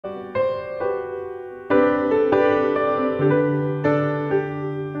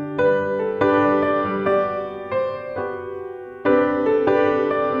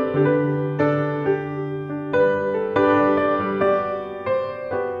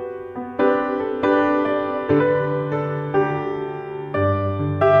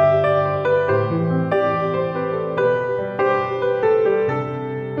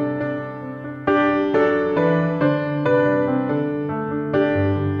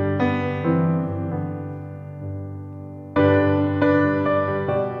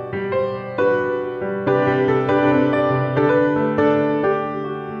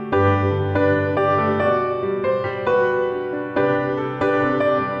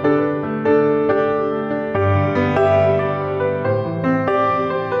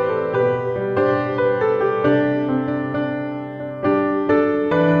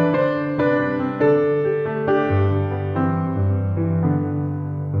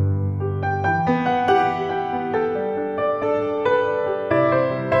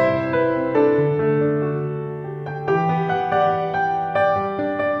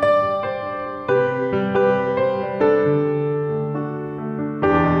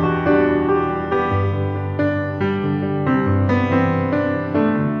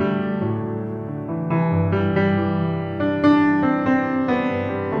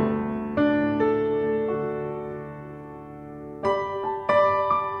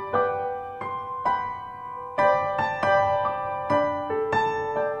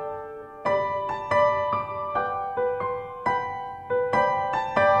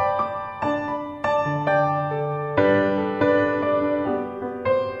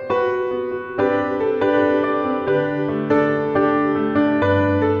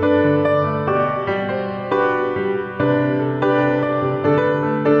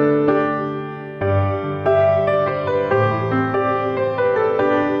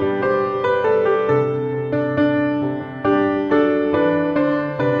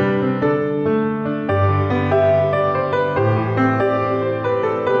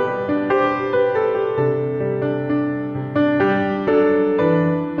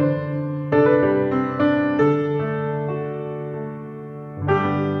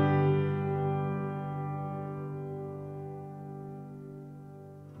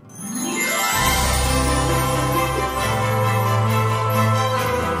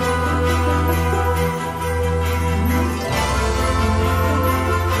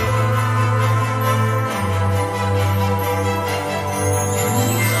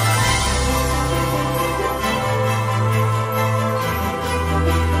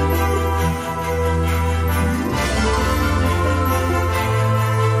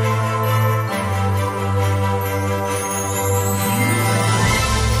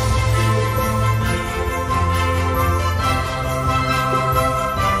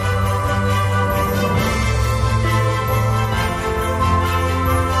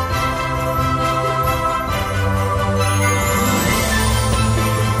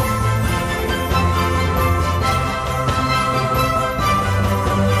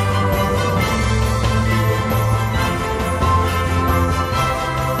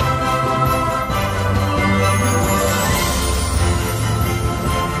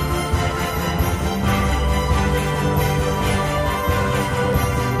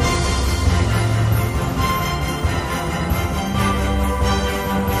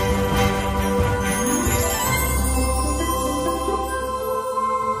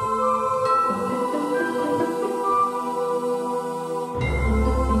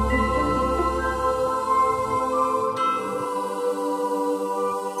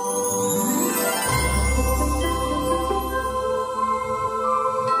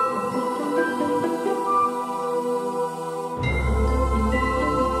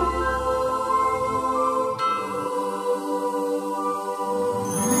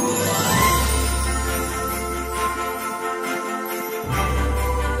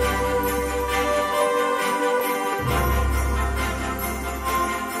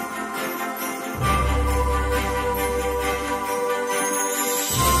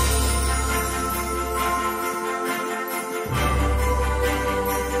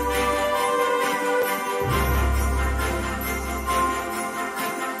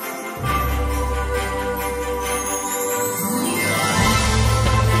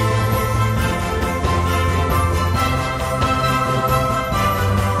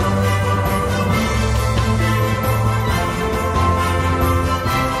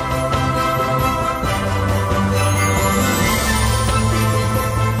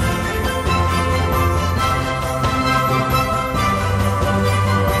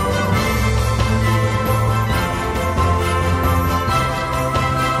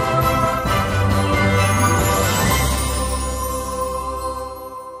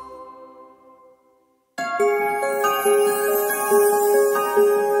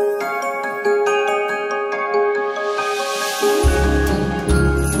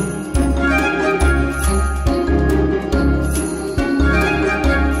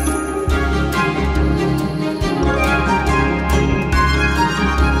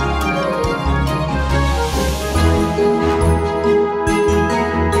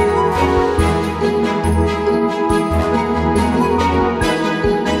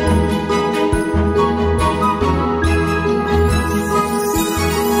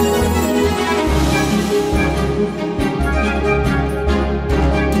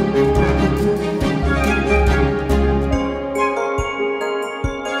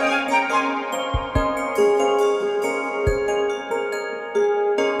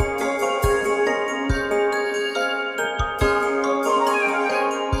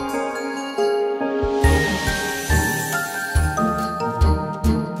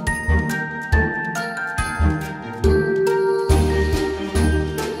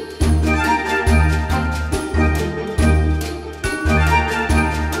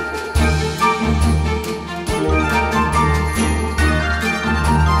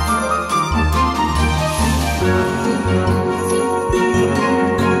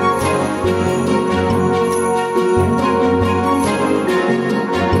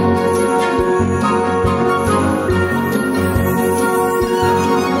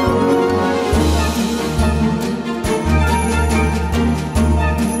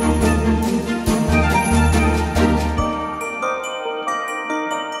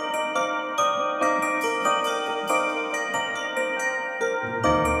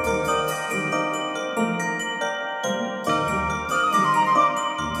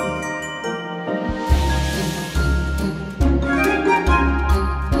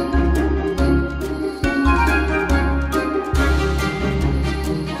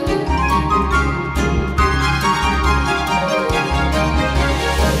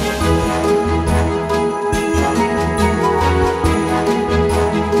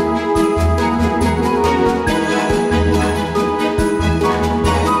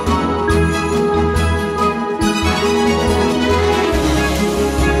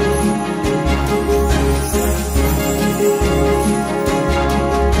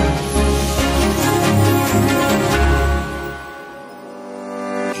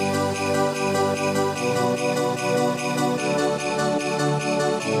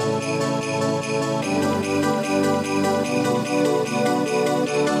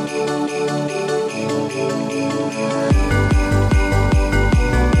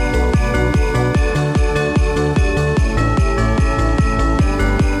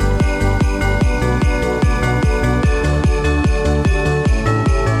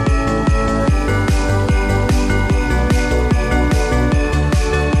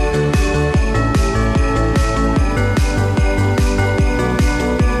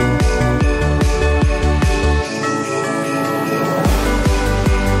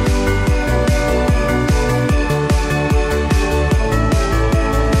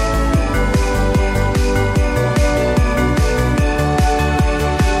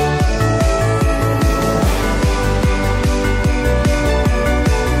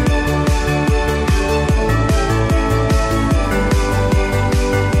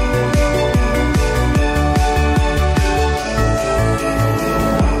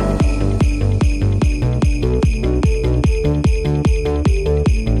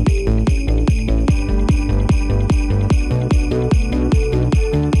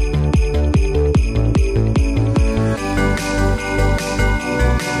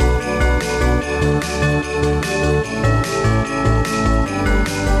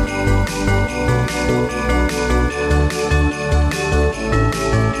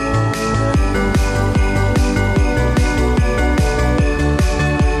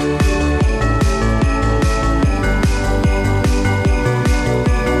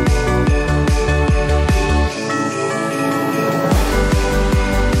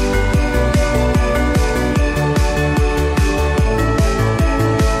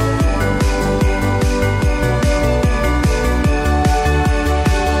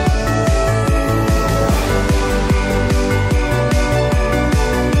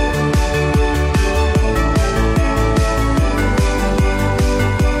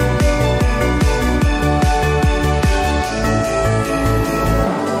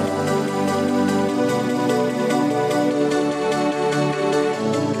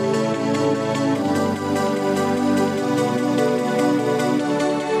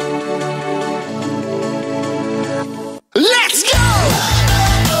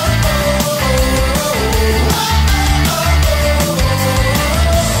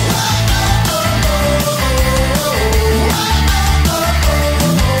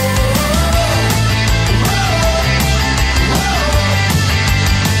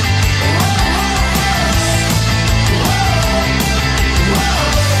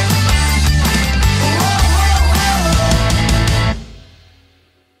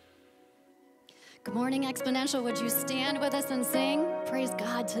special. Would you stand with us and sing? Praise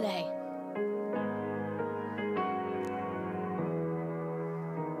God today.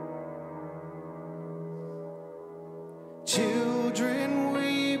 Children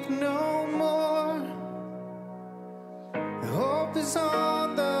weep no more. Hope is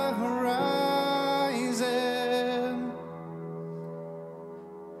on the horizon.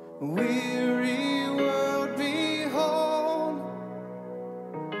 Weary world, behold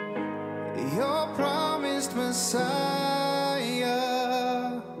your promised Messiah.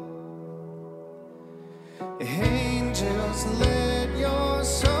 Angels, let your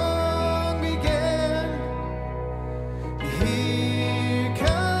song begin. Here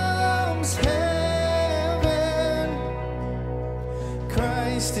comes heaven.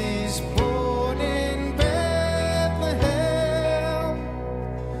 Christ is born in Bethlehem.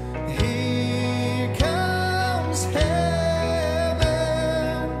 Here comes heaven.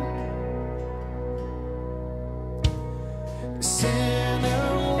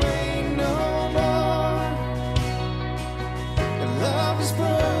 Sinner, wait no more. Love is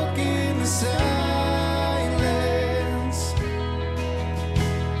broken the silence.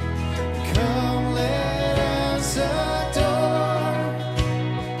 Come, let us adore.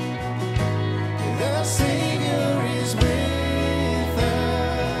 The Savior is with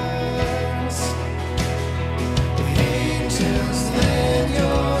us. Angels, let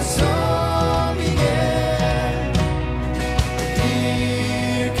your song begin.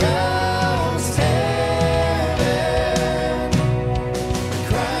 Here comes heaven.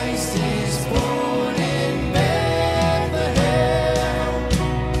 Christ is born in Bethlehem.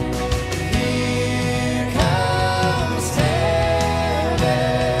 Here comes heaven.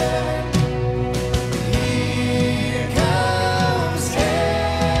 Here comes heaven.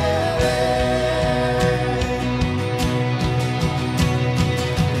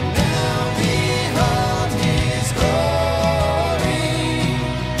 Now behold his glory,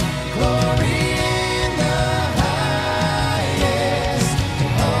 glory in the highest.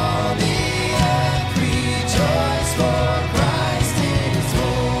 All the earth rejoice, for Christ is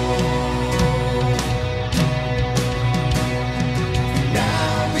born.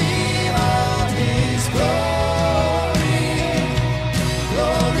 Now behold his glory,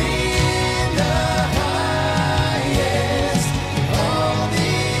 glory in the highest. All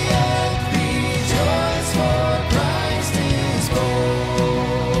the earth rejoice, for Christ is born.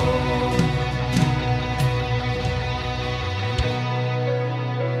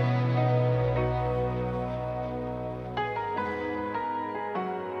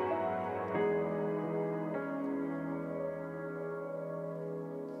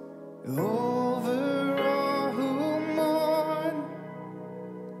 Over all who mourn,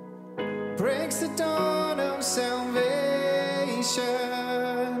 breaks the dawn of salvation.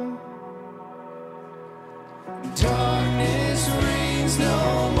 Darkness reigns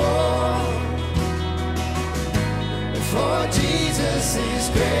no more, for Jesus is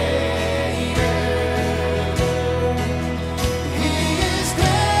greater. He is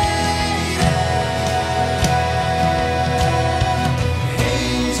greater.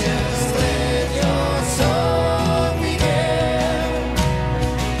 Angels, let your song begin.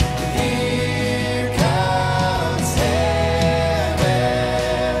 Here comes heaven.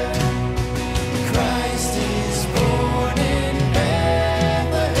 Christ is born in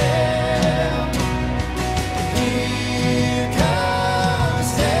Bethlehem. Here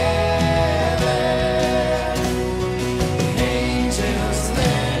comes heaven. Angels,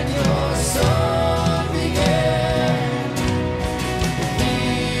 let your song begin.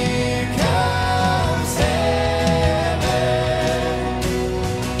 Here comes heaven.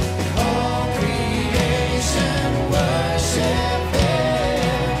 All creation worship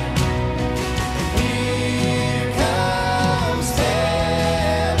Him. Here comes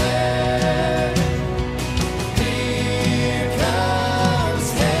heaven. Here comes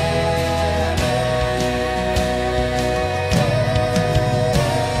heaven.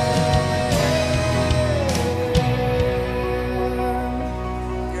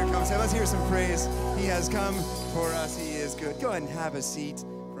 Here comes heaven. Let's hear some praise. He has come for us. He is good. Go ahead and have a seat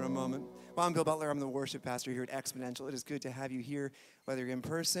for a moment. Well, I'm Bill Butler. I'm the worship pastor here at Exponential. It is good to have you here, whether you're in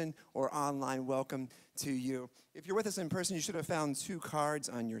person or online. Welcome to you. If you're with us in person, you should have found two cards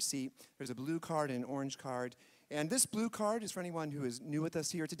on your seat. There's a blue card and an orange card. And this blue card is for anyone who is new with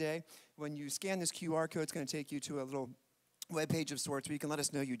us here today. When you scan this QR code, it's going to take you to a little webpage of sorts where you can let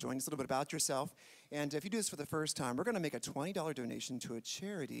us know you joined us, a little bit about yourself. And if you do this for the first time, we're going to make a $20 donation to a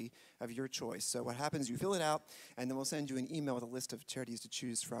charity of your choice. So what happens, you fill it out, and then we'll send you an email with a list of charities to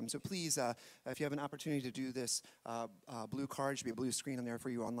choose from. So please, if you have an opportunity to do this, blue card should be a blue screen on there for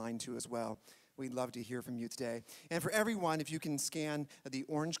you online too as well. We'd love to hear from you today. And for everyone, if you can scan the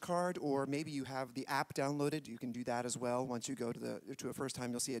orange card, or maybe you have the app downloaded, you can do that as well. Once you go to a first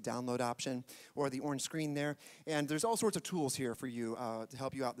time, you'll see a download option or the orange screen there. And there's all sorts of tools here for you to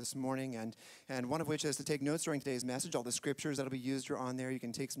help you out this morning. And one of which is to take notes during today's message. All the scriptures that'll be used are on there. You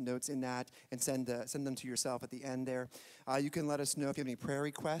can take some notes in that and send them to yourself at the end there. You can let us know if you have any prayer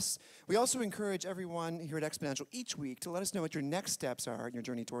requests. We also encourage everyone here at Exponential each week to let us know what your next steps are in your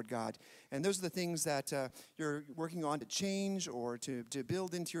journey toward God. And those are the things that you're working on to change or to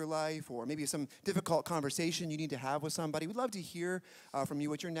build into your life, or maybe some difficult conversation you need to have with somebody. We'd love to hear from you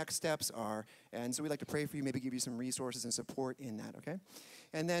what your next steps are. And so we'd like to pray for you, maybe give you some resources and support in that, okay?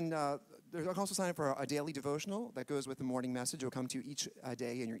 And then you can also sign up for a daily devotional that goes with the morning message. It will come to you each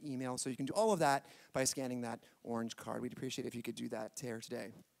day in your email. So you can do all of that by scanning that orange card. We'd appreciate it if you could do that here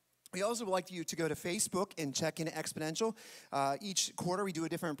today. We also would like you to go to Facebook and check in Exponential. Each quarter we do a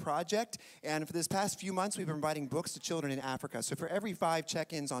different project, and for this past few months we've been providing books to children in Africa. So for every 5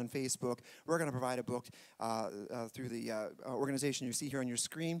 check-ins on Facebook, we're going to provide a book through the organization you see here on your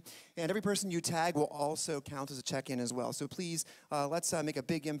screen. And every person you tag will also count as a check-in as well. So please, let's make a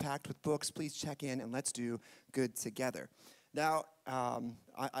big impact with books. Please check in and let's do good together. Now,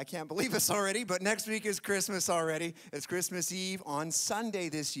 I can't believe this already, but next week is Christmas already. It's Christmas Eve on Sunday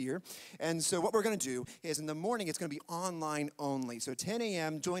this year. And so what we're going to do is in the morning, it's going to be online only. So 10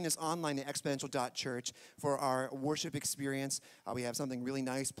 a.m., join us online at exponential.church for our worship experience. We have something really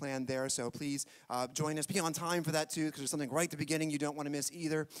nice planned there, so please join us. Be on time for that too, because there's something right at the beginning you don't want to miss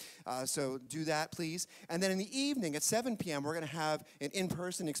either. So do that, please. And then in the evening at 7 p.m., we're going to have an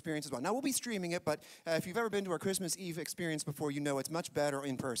in-person experience as well. Now, we'll be streaming it, but if you've ever been to our Christmas Eve experience before, you know it's much better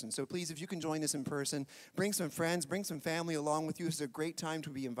in person. So please, if you can join us in person, bring some friends, bring some family along with you. It's a great time to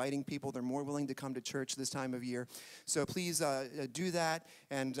be inviting people. They're more willing to come to church this time of year. So please do that,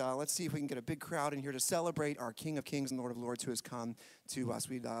 and let's see if we can get a big crowd in here to celebrate our King of Kings and Lord of Lords who has come to us.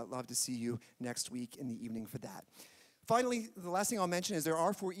 We'd love to see you next week in the evening for that. Finally, the last thing I'll mention is there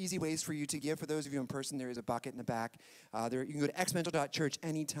are 4 easy ways for you to give. For those of you in person, there is a bucket in the back. You can go to exponential.church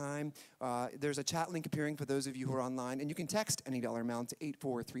anytime. There's a chat link appearing for those of you who are online, and you can text any dollar amount to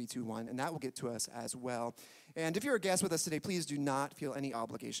 84321, and that will get to us as well. And if you're a guest with us today, please do not feel any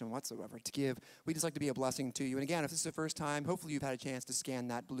obligation whatsoever to give. We just like to be a blessing to you. And again, if this is the first time, hopefully you've had a chance to scan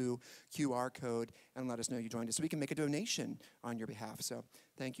that blue QR code and let us know you joined us so we can make a donation on your behalf. So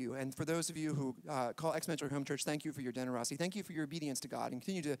thank you. And for those of you who call Exponential Home Church, thank you for your generosity. Thank you for your obedience to God, and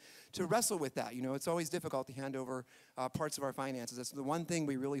continue to wrestle with that. You know, it's always difficult to hand over parts of our finances. It's the one thing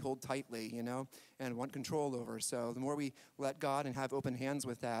we really hold tightly, you know, and want control over. So the more we let God and have open hands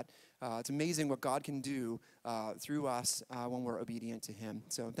with that, it's amazing what God can do through us when we're obedient to Him.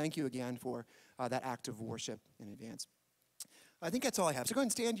 So thank you again for that act of worship in advance. I think that's all I have. So go ahead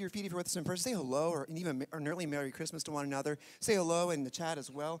and stand to your feet if you're with us in person. Say hello, or even an early Merry Christmas to one another. Say hello in the chat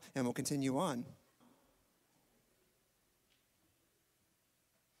as well, and we'll continue on.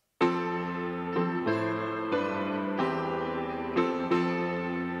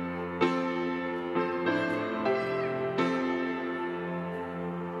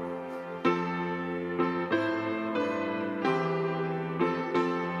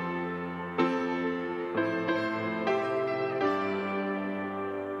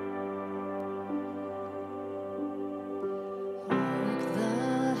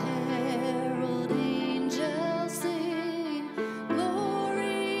 Hark the herald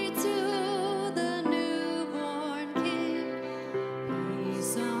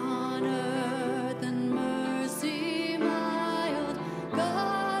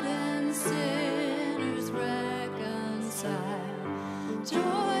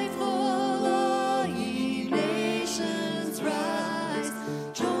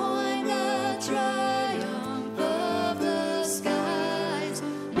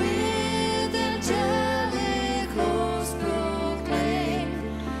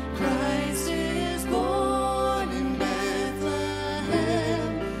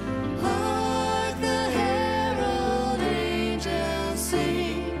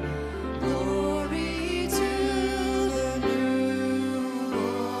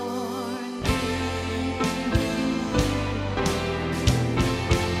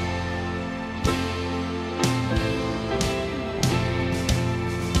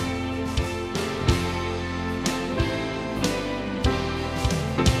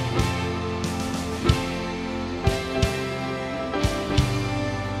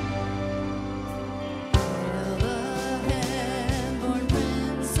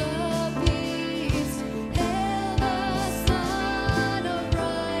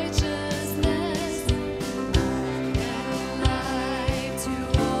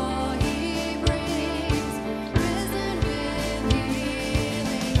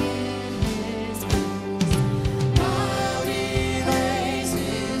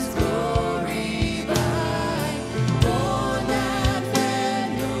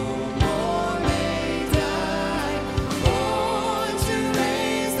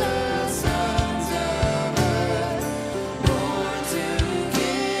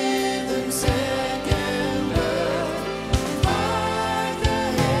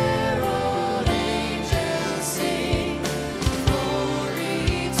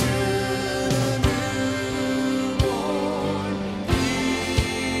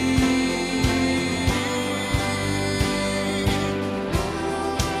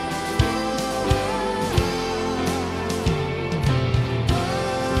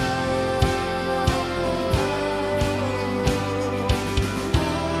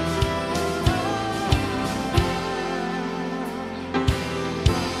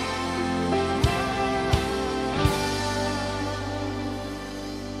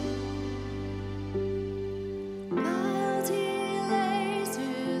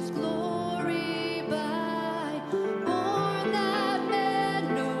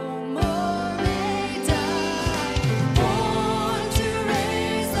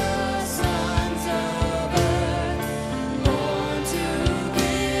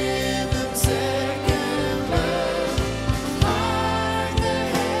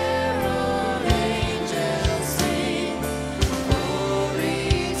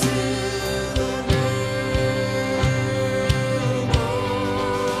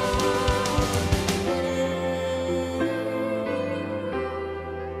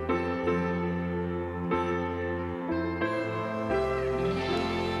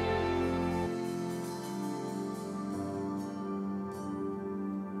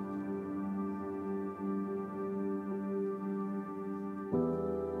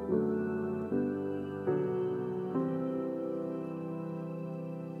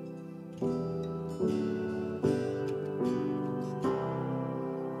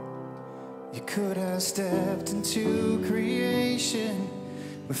stepped into creation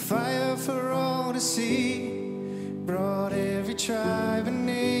with fire for all to see, brought every tribe and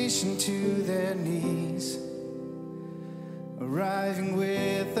nation to their knees, arriving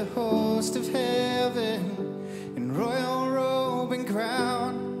with the host of heaven in royal robe and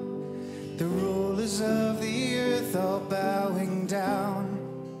crown, the rulers of the earth all bowing down.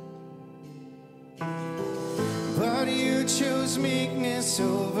 But you chose meekness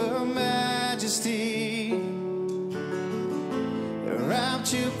over majesty,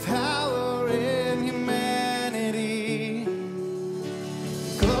 wrapped your power in humanity.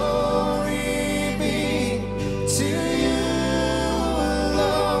 Glory be to you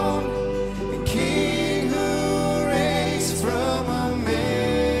alone, the King who reigns from a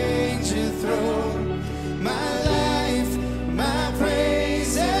manger throne. My life, my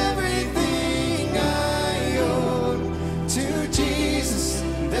praise, everything I own to Jesus,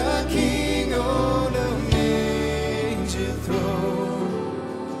 the King on a manger throne.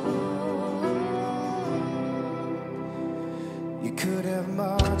 You could have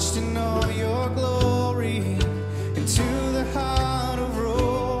marched in all your glory into the heart of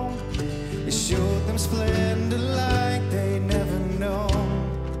Rome. You showed them splendor like they never known.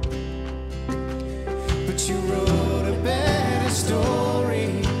 But you wrote a better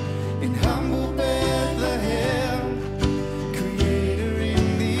story in humble Bethlehem, creator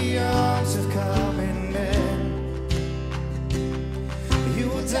in the arms of common men. You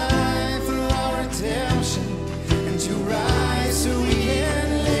will die for our redemption and to rise so we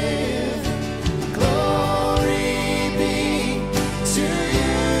can live. Glory be to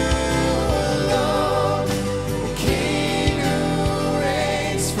you alone, the King who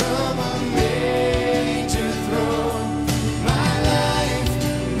reigns from a manger throne. My life,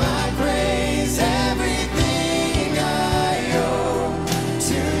 my praise, everything I owe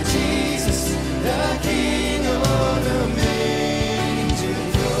to Jesus, the King on a manger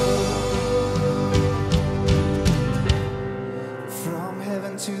throne. From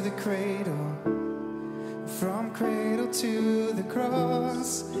heaven to the cradle, from cradle to the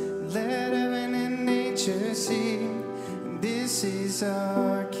cross, let heaven and nature sing, this is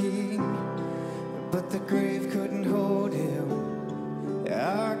our King. But the grave couldn't hold him,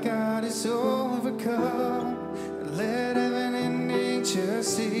 our God is overcome. Let heaven and nature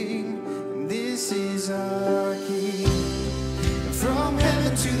sing, this is our King. From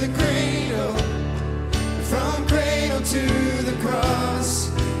heaven to the cradle, from cradle to the cross,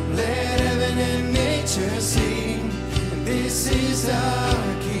 let heaven and nature sing, this is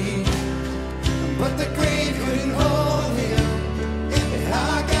our King. But the grave couldn't hold him,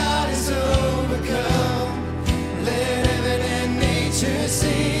 our God is overcome. Let heaven and nature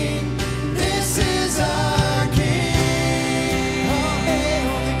sing, this is our King. All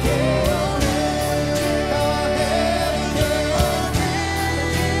hail the King, all hail the King,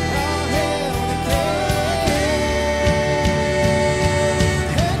 all hail the King.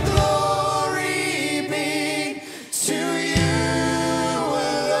 And glory be to you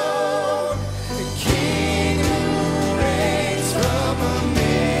alone, the King who reigns from a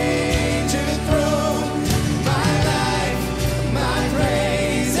manger throne. My life, my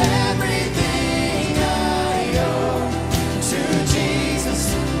praise, everything I owe to Jesus,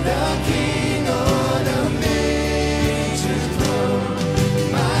 the King on a manger throne.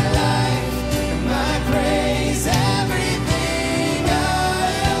 My life, my praise, everything I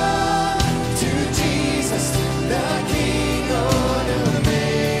owe to Jesus, the King on a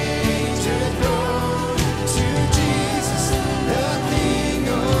manger throne. To Jesus, the King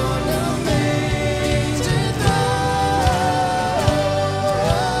on a manger throne.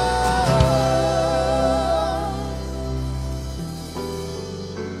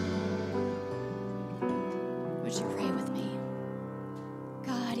 Would you pray with me?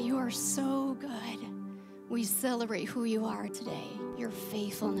 God, you are so good. We celebrate who you are today, your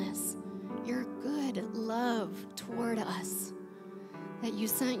faithfulness, your good love toward us, that you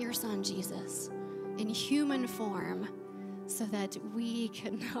sent your son Jesus in human form so that we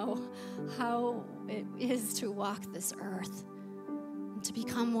can know how it is to walk this earth and to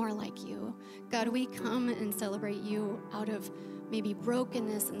become more like you. God, we come and celebrate you out of maybe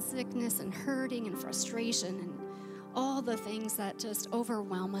brokenness and sickness and hurting and frustration and all the things that just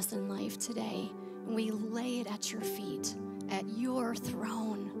overwhelm us in life today. And we lay it at your feet, at your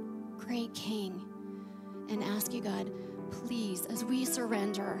throne, great King, and ask you, God, please, as we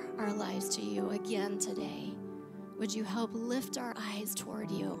surrender our lives to you again today, would you help lift our eyes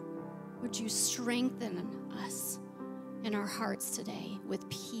toward you? Would you strengthen us in our hearts today with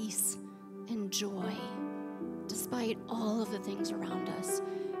peace and joy, despite all of the things around us?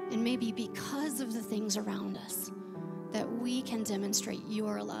 And maybe because of the things around us, that we can demonstrate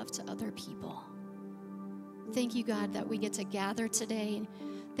your love to other people. Thank you, God, that we get to gather today.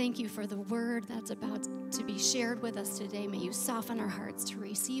 Thank you for the word that's about to be shared with us today. May you soften our hearts to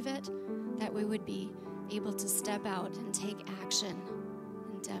receive it, that we would be able to step out and take action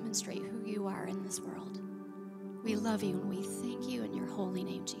and demonstrate who you are in this world. We love you and we thank you in your holy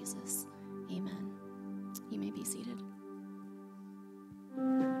name, Jesus. Amen. You may be seated.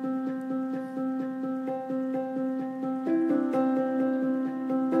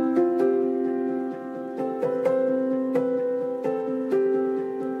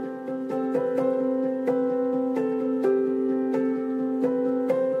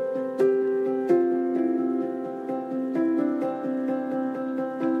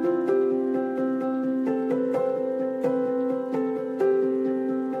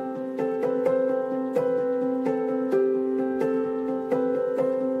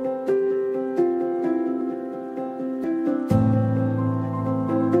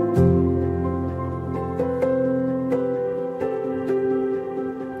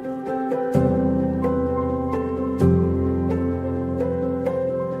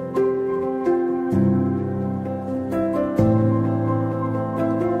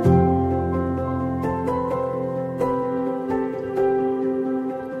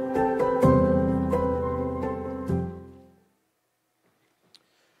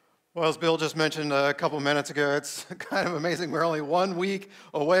 Well, as Bill just mentioned a couple minutes ago, it's kind of amazing. We're only 1 week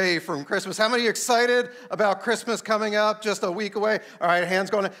away from Christmas. How many are excited about Christmas coming up? Just a week away. All right, hands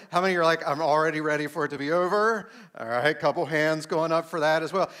going up. How many are like, I'm already ready for it to be over? All right, couple hands going up for that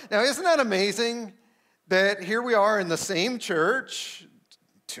as well. Now, isn't that amazing that here we are in the same church,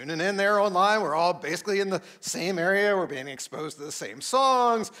 tuning in there online. We're all basically in the same area. We're being exposed to the same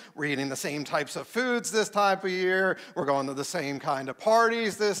songs. We're eating the same types of foods this time of year. We're going to the same kind of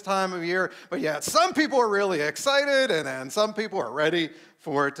parties this time of year. But yet some people are really excited, and then some people are ready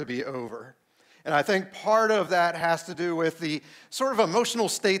for it to be over. And I think part of that has to do with the sort of emotional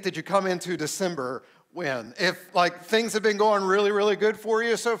state that you come into December when. If like things have been going really, really good for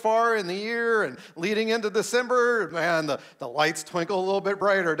you so far in the year and leading into December, man, the lights twinkle a little bit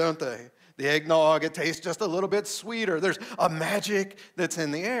brighter, don't they? The eggnog, it tastes just a little bit sweeter. There's a magic that's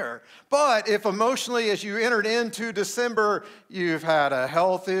in the air. But if emotionally, as you entered into December, you've had a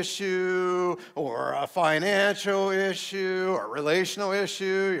health issue or a financial issue or a relational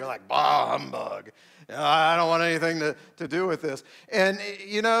issue, you're like, bah, humbug. I don't want anything to do with this. And,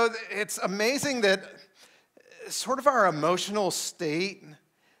 you know, it's amazing that sort of our emotional state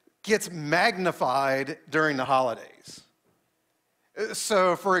gets magnified during the holidays.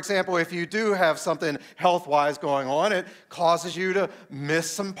 So, for example, if you do have something health-wise going on, it causes you to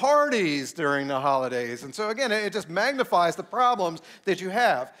miss some parties during the holidays. And so, again, it just magnifies the problems that you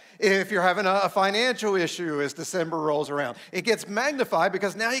have. If you're having a financial issue as December rolls around, it gets magnified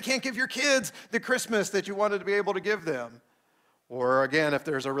because now you can't give your kids the Christmas that you wanted to be able to give them. Or, again, if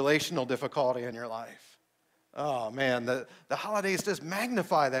there's a relational difficulty in your life. Oh, man, the holidays just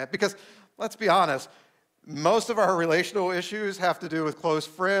magnify that because, let's be honest, most of our relational issues have to do with close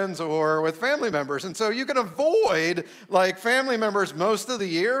friends or with family members. And so you can avoid like family members most of the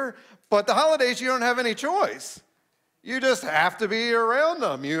year, but the holidays you don't have any choice. You just have to be around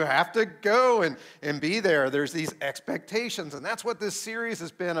them. You have to go and be there. There's these expectations, and that's what this series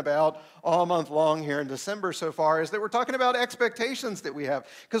has been about all month long here in December so far, is that we're talking about expectations that we have,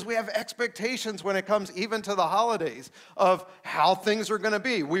 because we have expectations when it comes even to the holidays of how things are going to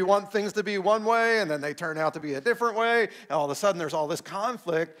be. We want things to be one way, and then they turn out to be a different way, and all of a sudden there's all this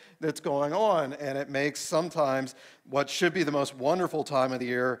conflict that's going on, and it makes sometimes what should be the most wonderful time of the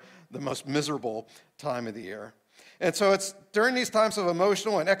year the most miserable time of the year. And so it's during these times of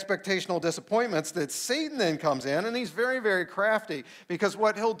emotional and expectational disappointments that Satan then comes in, and he's very, very crafty, because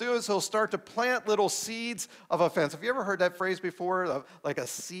what he'll do is he'll start to plant little seeds of offense. Have you ever heard that phrase before, like a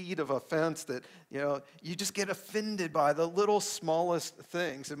seed of offense, that, you know, you just get offended by the little smallest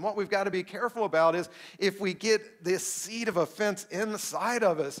things? And what we've got to be careful about is if we get this seed of offense inside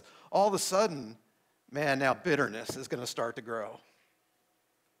of us, all of a sudden, man, now bitterness is going to start to grow.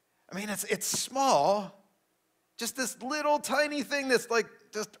 I mean, it's small. Just this little tiny thing that's like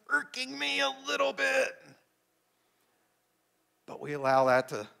just irking me a little bit. But we allow that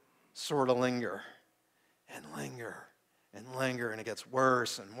to sort of linger and linger and linger, and it gets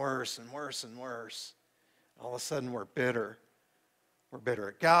worse and worse and worse and worse. All of a sudden we're bitter. We're bitter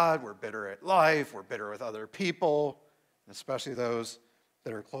at God, we're bitter at life, we're bitter with other people, and especially those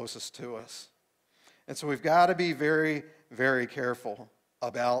that are closest to us. And so we've got to be very, very careful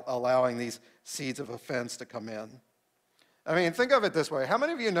about allowing these seeds of offense to come in. I mean, think of it this way. How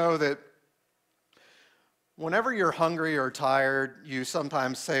many of you know that whenever you're hungry or tired, you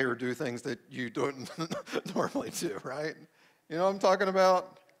sometimes say or do things that you don't normally do, right? You know what I'm talking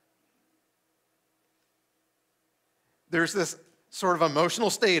about? There's this sort of emotional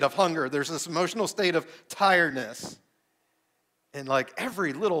state of hunger. There's this emotional state of tiredness. And like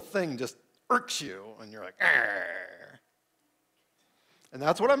every little thing just irks you, and you're like, argh. And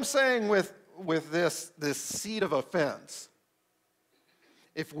that's what I'm saying with this seed of offense.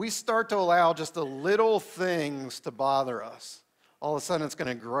 If we start to allow just the little things to bother us, all of a sudden it's going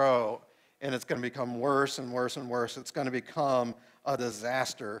to grow, and it's going to become worse and worse and worse. It's going to become a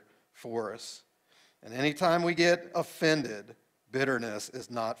disaster for us. And anytime we get offended, bitterness is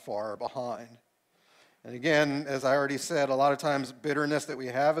not far behind. And again, as I already said, a lot of times bitterness that we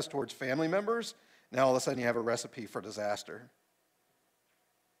have is towards family members. Now all of a sudden you have a recipe for disaster.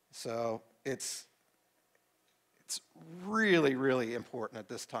 So it's really, really important at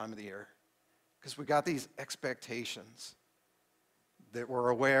this time of the year because we got these expectations that we're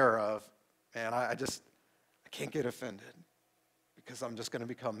aware of, and I can't get offended because I'm just going to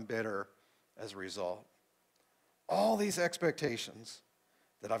become bitter as a result. All these expectations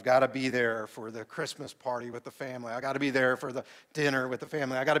that I've got to be there for the Christmas party with the family. I got to be there for the dinner with the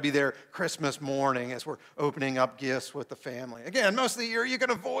family. I got to be there Christmas morning as we're opening up gifts with the family. Again, most of the year you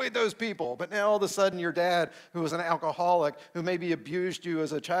can avoid those people, but now all of a sudden your dad, who was an alcoholic, who maybe abused you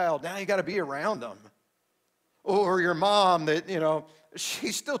as a child, now you got to be around them. Or your mom that,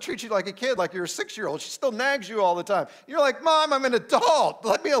 she still treats you like a kid, like you're a 6-year-old. She still nags you all the time. You're like, Mom, I'm an adult.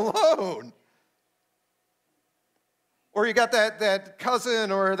 Let me alone. Or you got that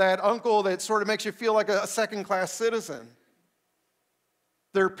cousin or that uncle that sort of makes you feel like a second-class citizen.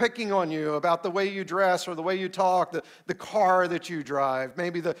 They're picking on you about the way you dress or the way you talk, the car that you drive,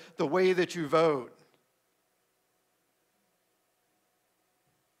 maybe the way that you vote.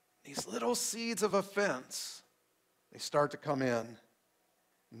 These little seeds of offense, they start to come in.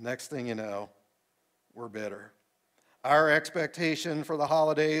 Next thing you know, we're bitter. Our expectation for the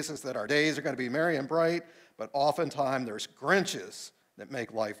holidays is that our days are going to be merry and bright, but oftentimes there's Grinches that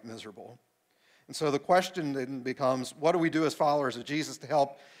make life miserable. And so the question then becomes, what do we do as followers of Jesus to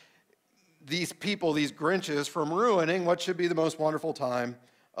help these people, these Grinches, from ruining what should be the most wonderful time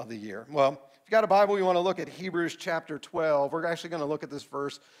of the year? Well, if you've got a Bible, you want to look at Hebrews chapter 12. We're actually going to look at this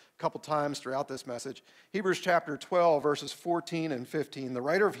verse a couple times throughout this message. Hebrews chapter 12, verses 14 and 15. The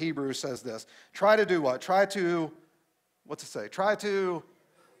writer of Hebrews says this, try to do what? Try to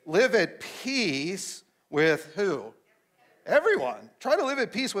live at peace with who? Everyone. Try to live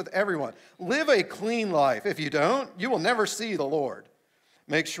at peace with everyone. Live a clean life. If you don't, you will never see the Lord.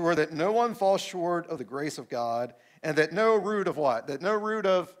 Make sure that no one falls short of the grace of God, and that no root of what? That no root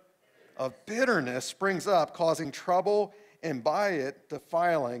of bitterness springs up, causing trouble, and by it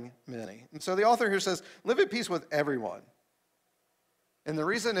defiling many. And so the author here says, live at peace with everyone. And the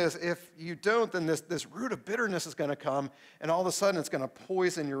reason is, if you don't, then this root of bitterness is going to come, and all of a sudden it's going to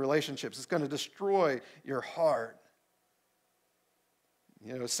poison your relationships. It's going to destroy your heart.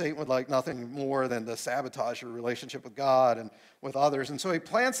 Satan would like nothing more than to sabotage your relationship with God and with others. And so he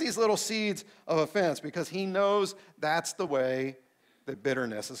plants these little seeds of offense because he knows that's the way that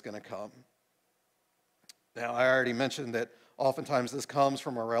bitterness is going to come. Now, I already mentioned that oftentimes this comes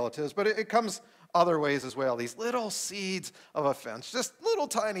from our relatives, but it comes other ways as well. These little seeds of offense, just little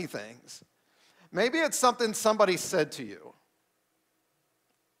tiny things. Maybe it's something somebody said to you,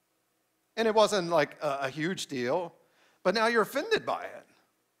 and it wasn't like a huge deal, but now you're offended by it.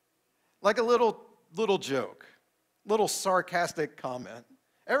 Like a little joke, little sarcastic comment.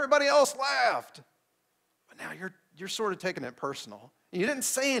 Everybody else laughed, but now you're sort of taking it personal. You didn't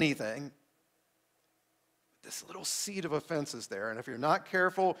say anything. This little seed of offense is there, and if you're not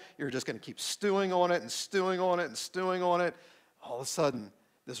careful, you're just going to keep stewing on it and stewing on it and stewing on it. All of a sudden,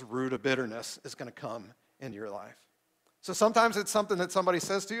 this root of bitterness is going to come into your life. So sometimes it's something that somebody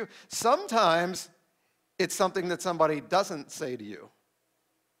says to you. Sometimes it's something that somebody doesn't say to you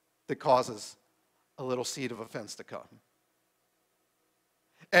that causes a little seed of offense to come.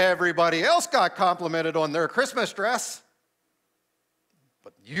 Everybody else got complimented on their Christmas dress,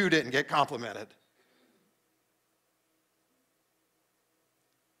 but you didn't get complimented.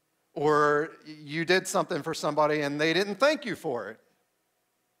 Or you did something for somebody and they didn't thank you for it.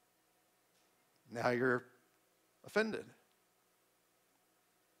 Now you're offended.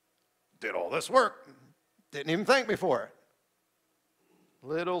 Did all this work, didn't even thank me for it.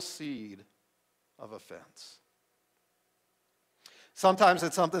 Little seed of offense. Sometimes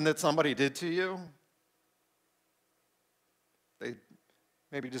it's something that somebody did to you.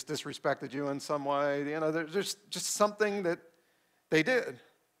 maybe just disrespected you in some way. There's just something that they did.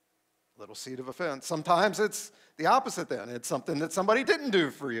 Little seed of offense. Sometimes it's the opposite then. It's something that somebody didn't do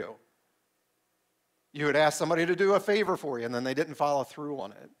for you. You would ask somebody to do a favor for you, and then they didn't follow through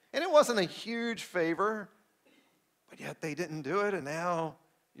on it. And it wasn't a huge favor, but yet they didn't do it, and now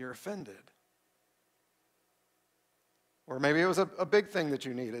you're offended. Or maybe it was a big thing that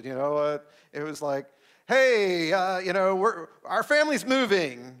you needed. It was like, hey, our family's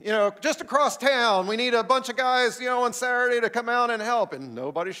moving, just across town. We need a bunch of guys, on Saturday to come out and help. And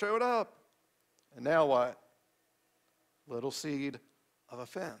nobody showed up. And now what? Little seed of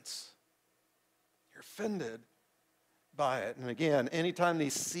offense. You're offended by it. And again, anytime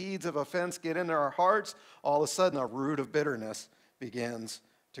these seeds of offense get into our hearts, all of a sudden a root of bitterness begins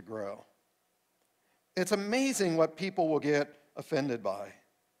to grow. It's amazing what people will get offended by.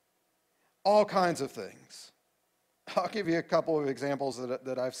 All kinds of things. I'll give you a couple of examples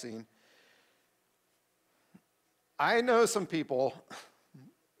that I've seen. I know some people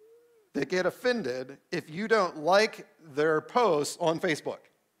that get offended if you don't like their posts on Facebook.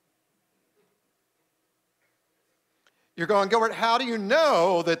 You're going, Gilbert, how do you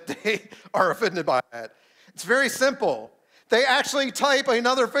know that they are offended by that? It's very simple. They actually type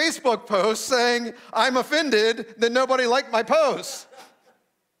another Facebook post saying, I'm offended that nobody liked my post.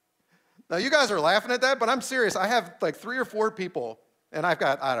 Now, you guys are laughing at that, but I'm serious. I have like 3 or 4 people, and I've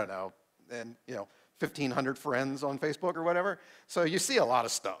got, 1,500 friends on Facebook or whatever. So you see a lot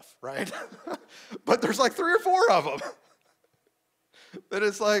of stuff, right? But there's like 3 or 4 of them that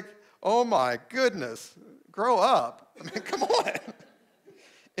it's like, oh my goodness, grow up. I mean, come on.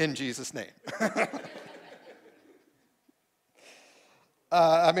 In Jesus' name.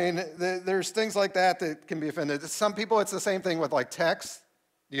 There's things like that can be offended. Some people, it's the same thing with like text.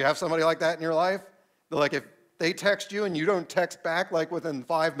 Do you have somebody like that in your life? They're like, if they text you and you don't text back like within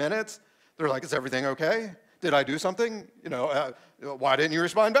 5 minutes, they're like, is everything okay? Did I do something? Why didn't you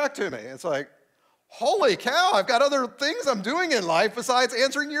respond back to me? It's like, holy cow, I've got other things I'm doing in life besides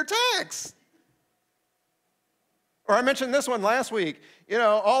answering your texts. Or I mentioned this one last week.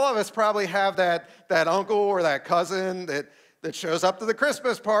 All of us probably have that uncle or that cousin that shows up to the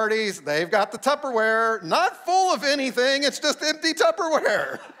Christmas parties. They've got the Tupperware, not full of anything, it's just empty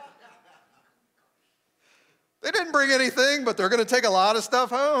Tupperware. They didn't bring anything, but they're going to take a lot of stuff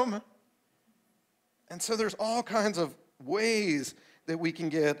home. And so there's all kinds of ways that we can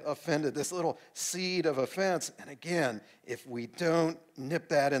get offended, this little seed of offense. And again, if we don't nip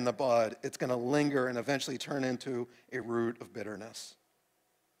that in the bud, it's going to linger and eventually turn into a root of bitterness.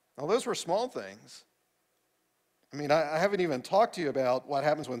 Now, those were small things. I haven't even talked to you about what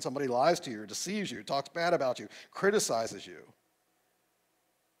happens when somebody lies to you or deceives you, talks bad about you, criticizes you.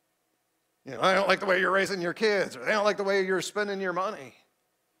 I don't like the way you're raising your kids, or they don't like the way you're spending your money.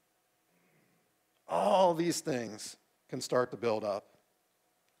 All these things can start to build up.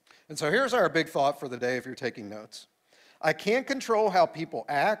 And so here's our big thought for the day if you're taking notes. I can't control how people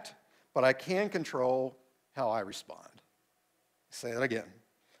act, but I can control how I respond. Say that again.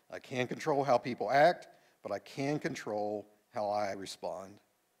 I can't control how people act, but I can control how I respond.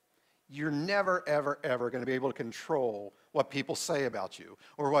 You're never, ever, ever going to be able to control what people say about you,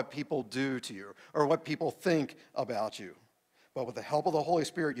 or what people do to you, or what people think about you. But with the help of the Holy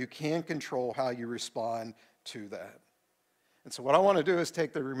Spirit, you can control how you respond to that. And so what I want to do is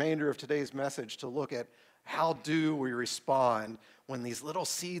take the remainder of today's message to look at how do we respond when these little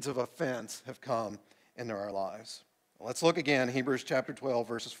seeds of offense have come into our lives. Let's look again, Hebrews chapter 12,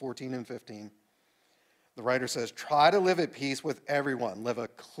 verses 14 and 15. The writer says, try to live at peace with everyone. Live a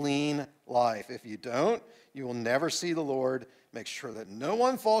clean life. If you don't, you will never see the Lord. Make sure that no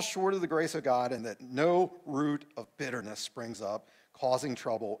one falls short of the grace of God and that no root of bitterness springs up, causing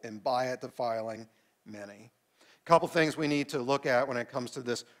trouble and by it defiling many. A couple things we need to look at when it comes to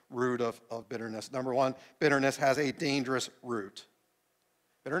this root of bitterness. Number one, bitterness has a dangerous root.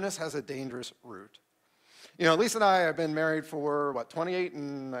 Bitterness has a dangerous root. Lisa and I have been married for, 28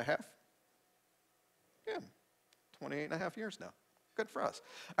 and a half? Yeah, 28 and a half years now. Good for us.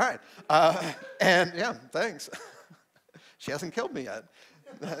 All right. And yeah, thanks. She hasn't killed me yet.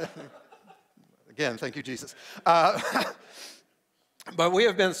 Again, thank you, Jesus. But we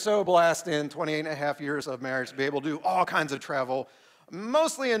have been so blessed in 28 and a half years of marriage to be able to do all kinds of travel,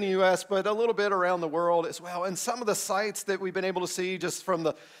 mostly in the U.S., but a little bit around the world as well. And some of the sights that we've been able to see just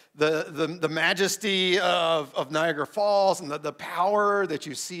from the majesty of Niagara Falls and the power that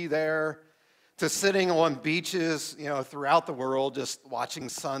you see there, to sitting on beaches, throughout the world, just watching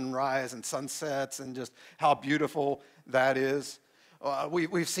sunrise and sunsets and just how beautiful that is.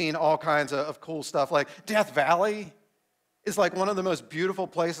 We've seen all kinds of cool stuff like Death Valley. is like one of the most beautiful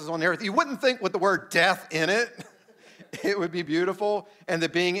places on the earth. You wouldn't think with the word death in it, it would be beautiful. And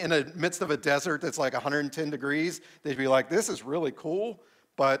that being in the midst of a desert that's like 110 degrees, they'd be like, this is really cool,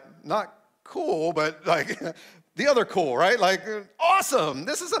 but not cool, but like the other cool, right? Like, awesome.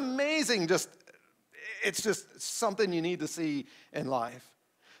 This is amazing. It's just something you need to see in life.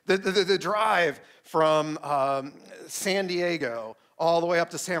 The drive from San Diego all the way up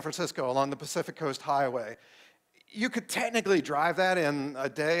to San Francisco along the Pacific Coast Highway, you could technically drive that in a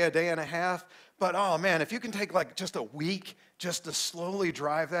day and a half, but oh man, if you can take like just a week just to slowly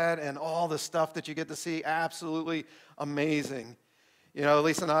drive that and all the stuff that you get to see, absolutely amazing. You know,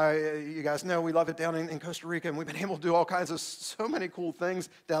 Lisa and I, you guys know, we love it down in Costa Rica, and we've been able to do all kinds of so many cool things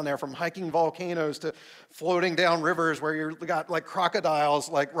down there, from hiking volcanoes to floating down rivers where you've got like crocodiles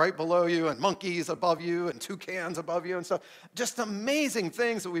like right below you and monkeys above you and toucans above you and stuff. Just amazing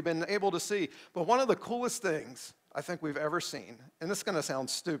things that we've been able to see. But one of the coolest things I think we've ever seen, and this is going to sound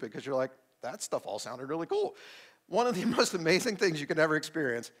stupid because you're like, that stuff all sounded really cool. One of the most amazing things you could ever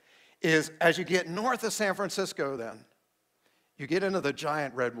experience is as you get north of San Francisco then, you get into the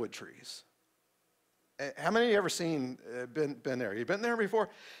giant redwood trees. How many of you ever been there? You've been there before?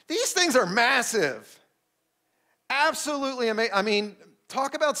 These things are massive. Absolutely amazing. I mean,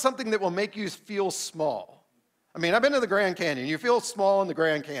 talk about something that will make you feel small. I mean, I've been to the Grand Canyon. You feel small in the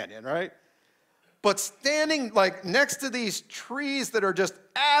Grand Canyon, right? But standing like next to these trees that are just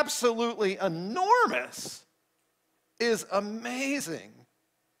absolutely enormous is amazing.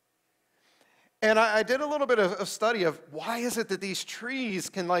 And I did a little bit of study of why is it that these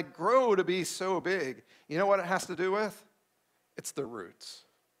trees can like grow to be so big. You know what it has to do with? It's the roots.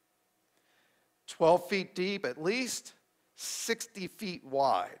 12 feet deep at least, 60 feet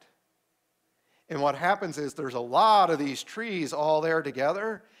wide. And what happens is there's a lot of these trees all there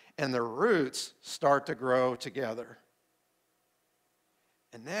together, and the roots start to grow together.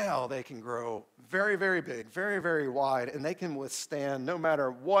 And now they can grow very, very big, very, very wide, and they can withstand no matter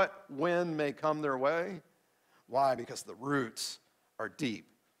what wind may come their way. Why? Because the roots are deep.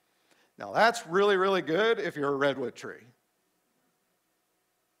 Now that's really, really good if you're a redwood tree.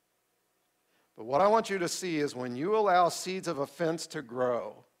 But what I want you to see is when you allow seeds of offense to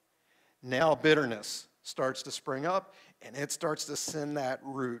grow, now bitterness starts to spring up, and it starts to send that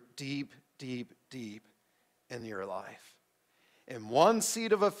root deep, deep, deep into your life. And one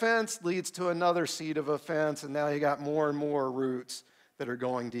seed of offense leads to another seed of offense, and now you got more and more roots that are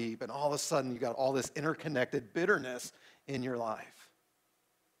going deep, and all of a sudden you got all this interconnected bitterness in your life.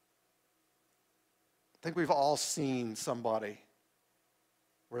 I think we've all seen somebody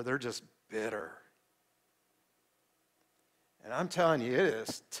where they're just bitter. And I'm telling you, it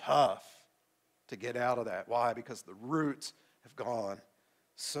is tough to get out of that. Why? Because the roots have gone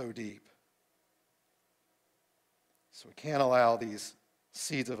so deep. So we can't allow these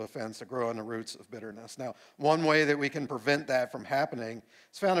seeds of offense to grow in the roots of bitterness. Now, one way that we can prevent that from happening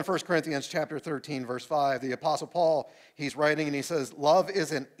is found in 1 Corinthians chapter 13, verse 5. The Apostle Paul, he's writing and he says, love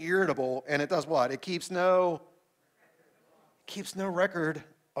isn't irritable, and it does what? It keeps no record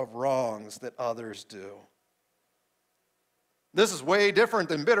of wrongs that others do. This is way different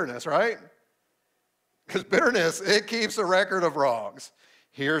than bitterness, right? Because bitterness, it keeps a record of wrongs.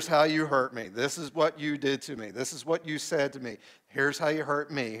 Here's how you hurt me. This is what you did to me. This is what you said to me. Here's how you hurt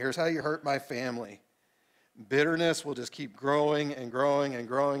me. Here's how you hurt my family. Bitterness will just keep growing and growing and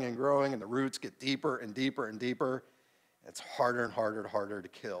growing and growing, and the roots get deeper and deeper and deeper. It's harder and harder and harder to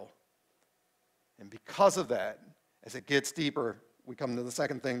kill. And because of that, as it gets deeper, we come to the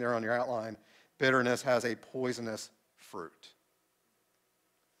second thing there on your outline. Bitterness has a poisonous fruit.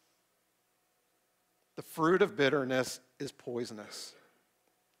 The fruit of bitterness is poisonous.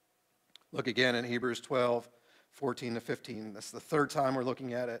 Look again in Hebrews 12, 14 to 15. This is the third time we're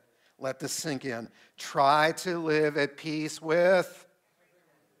looking at it. Let this sink in. Try to live at peace with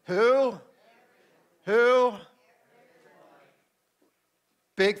who? Who?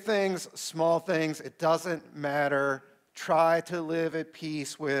 Big things, small things, it doesn't matter. Try to live at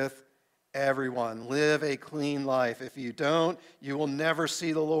peace with everyone. Live a clean life. If you don't, you will never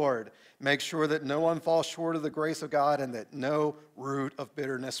see the Lord. Make sure that no one falls short of the grace of God and that no root of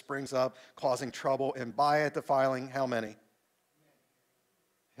bitterness springs up, causing trouble, and by it defiling how many?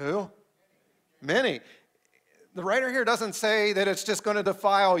 Who? Many. The writer here doesn't say that it's just going to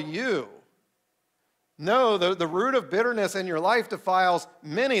defile you. No, the root of bitterness in your life defiles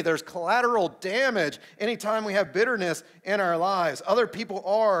many. There's collateral damage anytime we have bitterness in our lives. Other people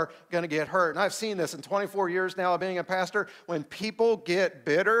are going to get hurt. And I've seen this in 24 years now of being a pastor. When people get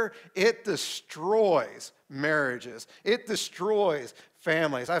bitter, it destroys marriages. It destroys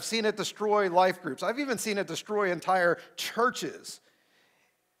families. I've seen it destroy life groups. I've even seen it destroy entire churches.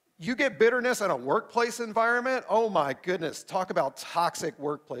 You get bitterness in a workplace environment, oh my goodness, talk about toxic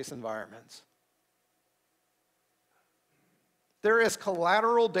workplace environments. There is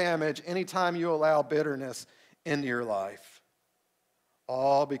collateral damage anytime you allow bitterness into your life.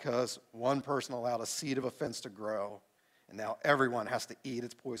 All because one person allowed a seed of offense to grow, and now everyone has to eat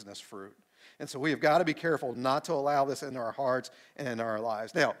its poisonous fruit. And so we have got to be careful not to allow this into our hearts and in our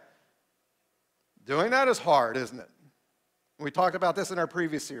lives. Now, doing that is hard, isn't it? We talked about this in our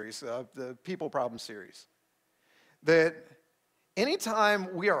previous series, the People Problem series, that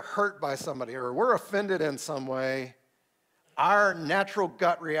anytime we are hurt by somebody or we're offended in some way, our natural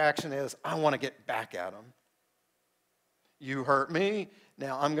gut reaction is, I want to get back at them. You hurt me,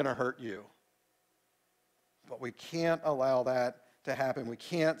 now I'm going to hurt you. But we can't allow that to happen. We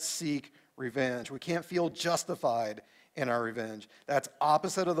can't seek revenge. We can't feel justified in our revenge. That's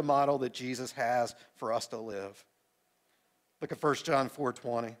opposite of the model that Jesus has for us to live. Look at 1 John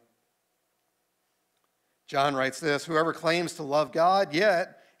 4:20. John writes this, whoever claims to love God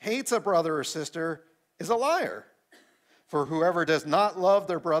yet hates a brother or sister is a liar. For whoever does not love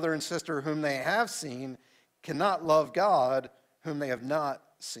their brother and sister whom they have seen cannot love God whom they have not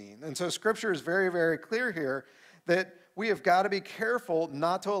seen. And so Scripture is very, very clear here that we have got to be careful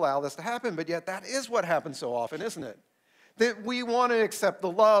not to allow this to happen. But yet that is what happens so often, isn't it? That we want to accept the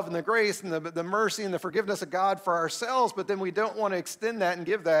love and the grace and the mercy and the forgiveness of God for ourselves, but then we don't want to extend that and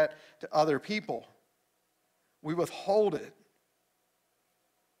give that to other people. We withhold it.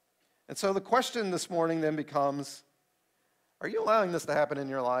 And so the question this morning then becomes, are you allowing this to happen in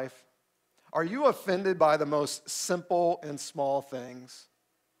your life? Are you offended by the most simple and small things?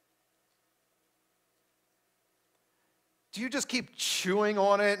 Do you just keep chewing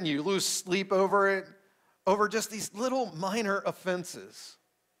on it and you lose sleep over it, over just these little minor offenses?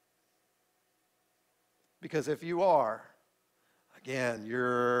 Because if you are, again,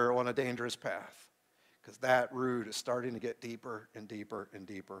 you're on a dangerous path, because that root is starting to get deeper and deeper and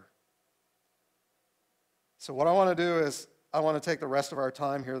deeper. So what I want to do is I want to take the rest of our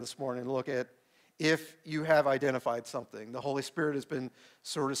time here this morning and look at if you have identified something. The Holy Spirit has been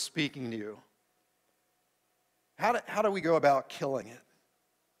sort of speaking to you. How do we go about killing it?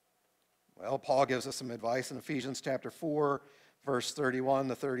 Well, Paul gives us some advice in Ephesians chapter 4, verse 31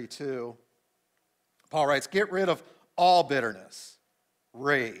 to 32. Paul writes, get rid of all bitterness,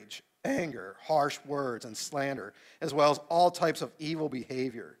 rage, anger, harsh words, and slander, as well as all types of evil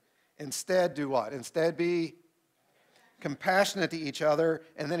behavior. Instead, do what? Instead, be compassionate to each other,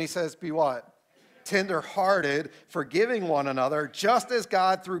 and then he says, be what? Tender-hearted, forgiving one another, just as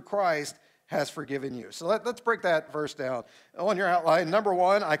God through Christ has forgiven you. So let's break that verse down. On your outline, number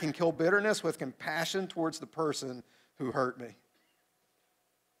one, I can kill bitterness with compassion towards the person who hurt me.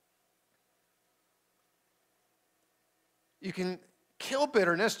 You can kill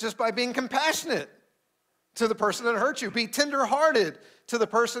bitterness just by being compassionate to the person that hurt you. Be tender-hearted to the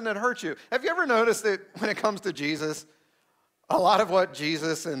person that hurt you. Have you ever noticed that when it comes to Jesus, a lot of what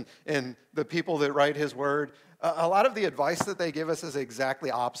Jesus and the people that write his word, a lot of the advice that they give us is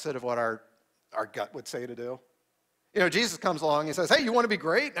exactly opposite of what our gut would say to do. You know, Jesus comes along and says, hey, you want to be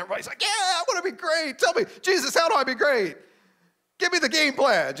great? And everybody's like, yeah, I want to be great. Tell me, Jesus, how do I be great? Give me the game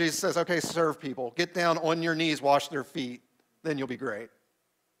plan. Jesus says, okay, serve people. Get down on your knees, wash their feet. Then you'll be great.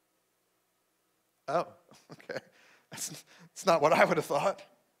 Oh, okay. That's not what I would have thought.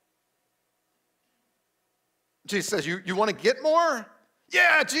 Jesus says, you want to get more?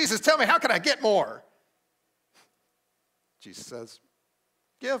 Yeah, Jesus, tell me, how can I get more? Jesus says,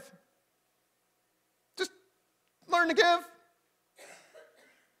 give. Just learn to give.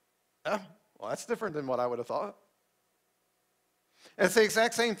 Oh, well, that's different than what I would have thought. And it's the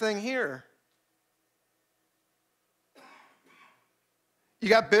exact same thing here. You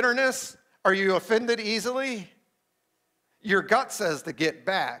got bitterness? Are you offended easily? Your gut says to get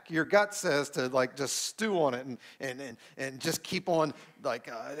back. Your gut says to just stew on it and just keep on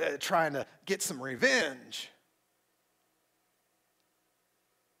trying to get some revenge.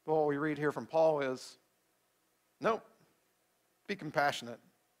 But what we read here from Paul is, nope, be compassionate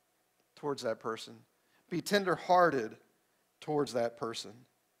towards that person. Be tender-hearted towards that person.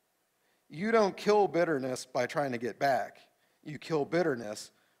 You don't kill bitterness by trying to get back. You kill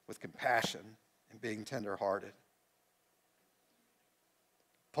bitterness with compassion and being tender-hearted.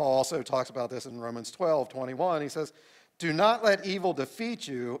 Paul also talks about this in Romans 12:21. He says, do not let evil defeat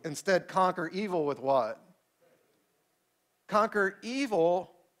you. Instead, conquer evil with what? Conquer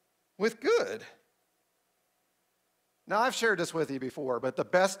evil with good. Now, I've shared this with you before, but the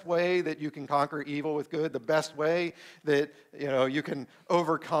best way that you can conquer evil with good, the best way that you can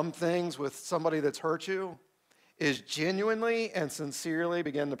overcome things with somebody that's hurt you, is genuinely and sincerely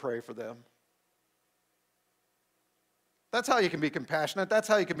begin to pray for them. That's how you can be compassionate. That's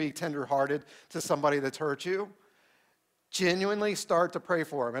how you can be tenderhearted to somebody that's hurt you. Genuinely start to pray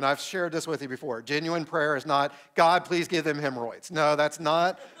for them. And I've shared this with you before. Genuine prayer is not, God, please give them hemorrhoids. No, that's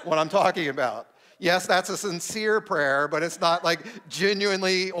not what I'm talking about. Yes, that's a sincere prayer, but it's not like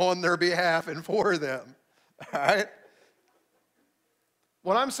genuinely on their behalf and for them. All right?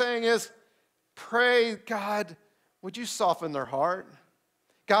 What I'm saying is, pray, God, would you soften their heart?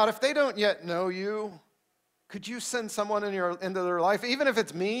 God, if they don't yet know you, could you send someone into their life, even if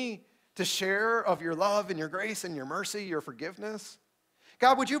it's me, to share of your love and your grace and your mercy, your forgiveness?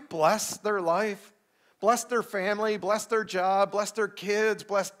 God, would you bless their life? Bless their family, bless their job, bless their kids,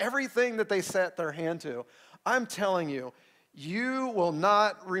 bless everything that they set their hand to. I'm telling you, you will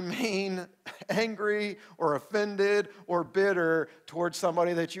not remain angry or offended or bitter towards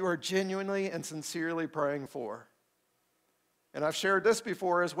somebody that you are genuinely and sincerely praying for. And I've shared this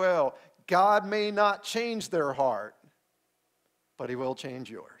before as well. God may not change their heart, but he will change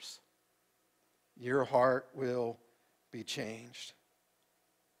yours. Your heart will be changed.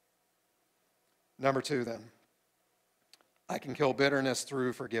 Number 2 then, I can kill bitterness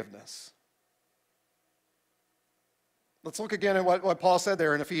through forgiveness. Let's look again at what Paul said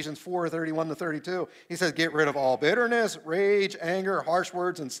there in Ephesians 4:31-32. He says, get rid of all bitterness, rage, anger, harsh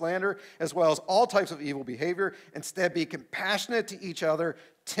words, and slander, as well as all types of evil behavior. Instead, be compassionate to each other,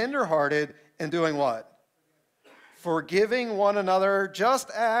 tenderhearted, and doing what? Forgiving one another, just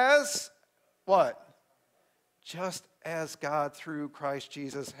as, what? Just as God through Christ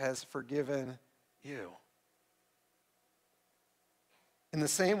Jesus has forgiven you. In the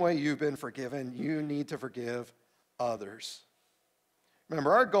same way you've been forgiven, you need to forgive others.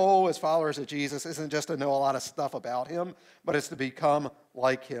 Remember, our goal as followers of Jesus isn't just to know a lot of stuff about him, but it's to become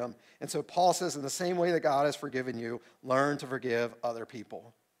like him. And so Paul says, in the same way that God has forgiven you, learn to forgive other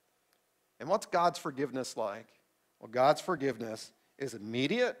people. And what's God's forgiveness like? Well, God's forgiveness is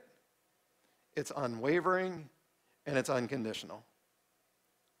immediate, it's unwavering, and it's unconditional.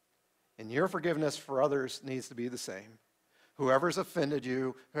 And your forgiveness for others needs to be the same. Whoever's offended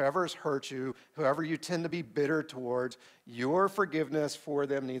you, whoever's hurt you, whoever you tend to be bitter towards, your forgiveness for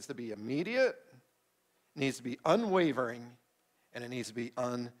them needs to be immediate, needs to be unwavering, and it needs to be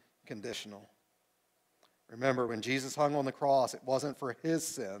unconditional. Remember, when Jesus hung on the cross, it wasn't for his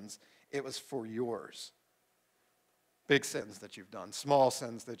sins, it was for yours. Big sins that you've done, small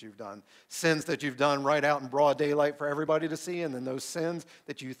sins that you've done, sins that you've done right out in broad daylight for everybody to see, and then those sins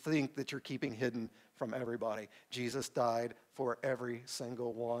that you think that you're keeping hidden from everybody. Jesus died for every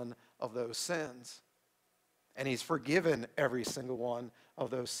single one of those sins. And he's forgiven every single one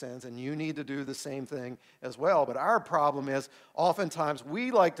of those sins, and you need to do the same thing as well. But our problem is, oftentimes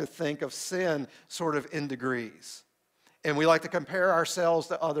we like to think of sin sort of in degrees. And we like to compare ourselves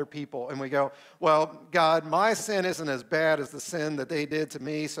to other people. And we go, well, God, my sin isn't as bad as the sin that they did to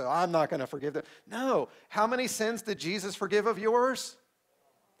me, so I'm not going to forgive them. No. How many sins did Jesus forgive of yours?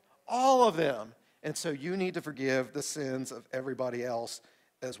 All of them. And so you need to forgive the sins of everybody else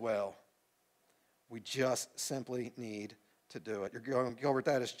as well. We just simply need to do it. You're going, Gilbert,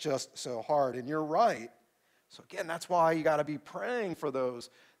 that is just so hard. And you're right. So again, that's why you got to be praying for those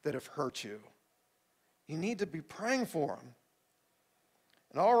that have hurt you. You need to be praying for them.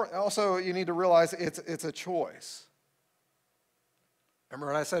 And also, you need to realize it's a choice.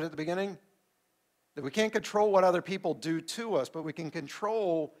 Remember what I said at the beginning? That we can't control what other people do to us, but we can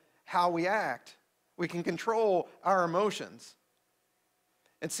control how we act. We can control our emotions.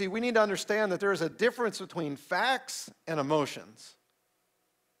 And see, we need to understand that there is a difference between facts and emotions.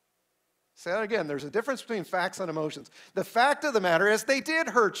 Say that again. There's a difference between facts and emotions. The fact of the matter is they did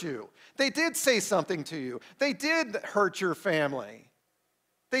hurt you. They did say something to you. They did hurt your family.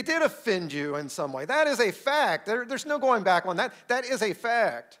 They did offend you in some way. That is a fact. There's no going back on that. That is a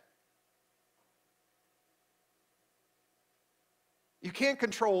fact. You can't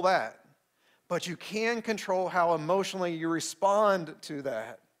control that, but you can control how emotionally you respond to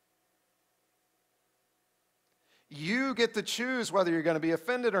that. You get to choose whether you're going to be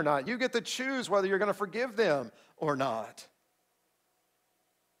offended or not. You get to choose whether you're going to forgive them or not.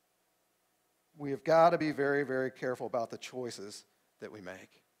 We have got to be very, very careful about the choices that we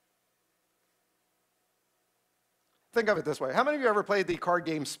make. Think of it this way. How many of you ever played the card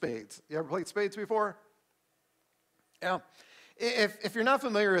game Spades? You ever played Spades before? Yeah. If you're not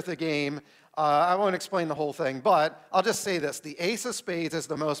familiar with the game, I won't explain the whole thing, but I'll just say this. The Ace of Spades is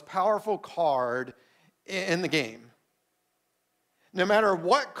the most powerful card in the game. No matter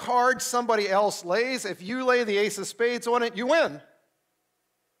what card somebody else lays, if you lay the ace of spades on it, you win.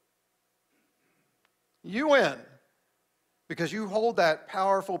 You win because you hold that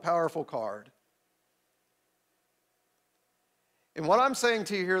powerful, powerful card. And what I'm saying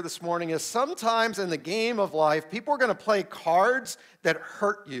to you here this morning is sometimes in the game of life, people are going to play cards that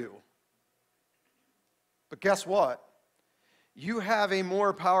hurt you. But guess what? You have a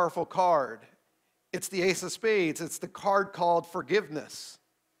more powerful card. It's the ace of spades. It's the card called forgiveness.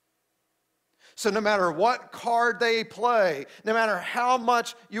 So no matter what card they play, no matter how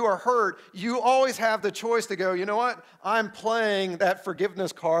much you are hurt, you always have the choice to go, you know what? I'm playing that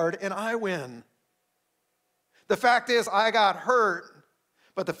forgiveness card and I win. The fact is, I got hurt,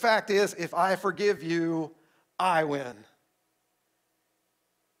 but the fact is, if I forgive you, I win.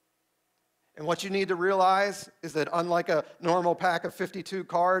 And what you need to realize is that unlike a normal pack of 52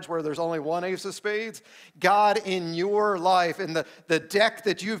 cards where there's only one ace of spades, God in your life, in the deck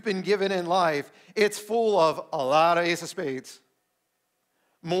that you've been given in life, it's full of a lot of ace of spades.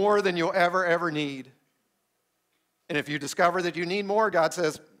 More than you'll ever need. And if you discover that you need more, God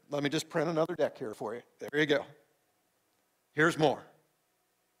says, let me just print another deck here for you. There you go. Here's more.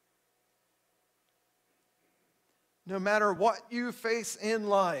 No matter what you face in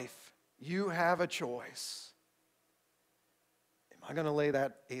life, you have a choice. Am I going to lay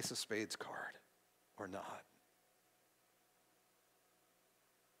that ace of spades card or not?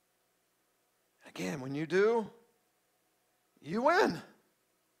 Again, when you do, you win.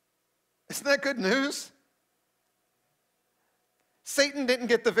 Isn't that good news? Satan didn't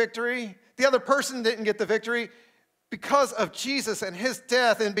get the victory. The other person didn't get the victory. Because of Jesus and his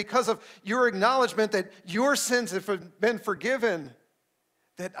death and because of your acknowledgement that your sins have been forgiven,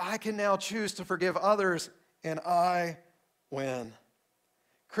 that I can now choose to forgive others and I win.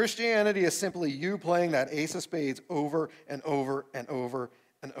 Christianity is simply you playing that ace of spades over and over and over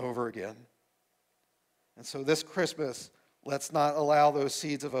and over again. And so this Christmas, let's not allow those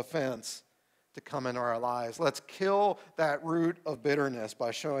seeds of offense to come into our lives. Let's kill that root of bitterness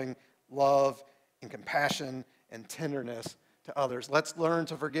by showing love and compassion and tenderness to others. Let's learn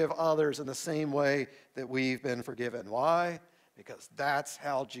to forgive others in the same way that we've been forgiven. Why? Because that's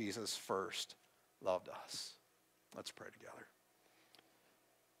how Jesus first loved us. Let's pray together.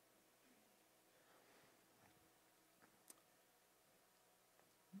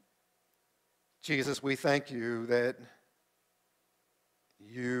 Jesus, we thank you that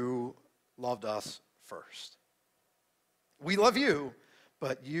you loved us first. We love you,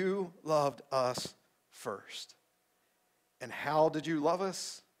 but you loved us first. And how did you love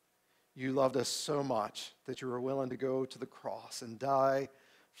us? You loved us so much that you were willing to go to the cross and die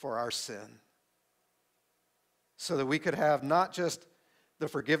for our sin so that we could have not just the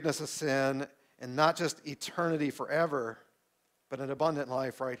forgiveness of sin and not just eternity forever, but an abundant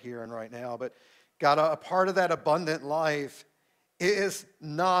life right here and right now. But God, a part of that abundant life is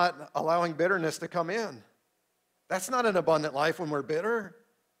not allowing bitterness to come in. That's not an abundant life when we're bitter.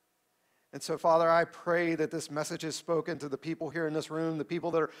 And so, Father, I pray that this message is spoken to the people here in this room, the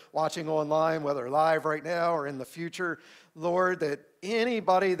people that are watching online, whether live right now or in the future. Lord, that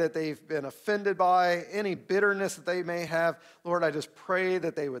anybody that they've been offended by, any bitterness that they may have, Lord, I just pray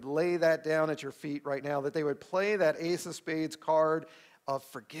that they would lay that down at your feet right now, that they would play that ace of spades card of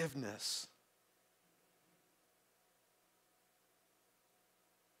forgiveness.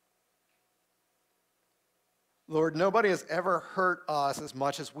 Lord, nobody has ever hurt us as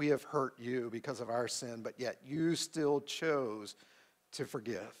much as we have hurt you because of our sin, but yet you still chose to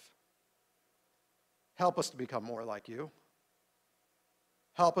forgive. Help us to become more like you.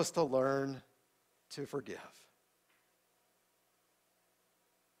 Help us to learn to forgive.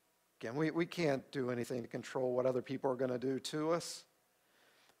 Again, we can't do anything to control what other people are going to do to us,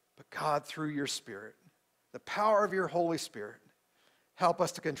 but God, through your Spirit, the power of your Holy Spirit, help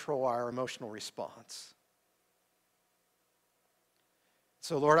us to control our emotional response.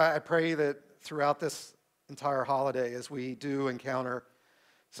 So, Lord, I pray that throughout this entire holiday, as we do encounter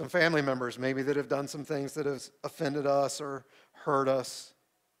some family members maybe that have done some things that have offended us or hurt us,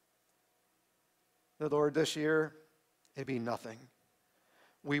 that, Lord, this year, it'd be nothing.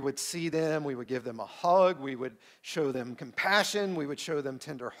 We would see them, we would give them a hug, we would show them compassion, we would show them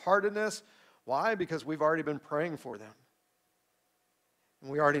tenderheartedness. Why? Because we've already been praying for them.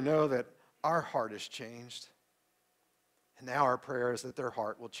 And we already know that our heart has changed. And now our prayer is that their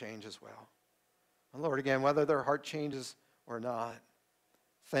heart will change as well. And Lord, again, whether their heart changes or not,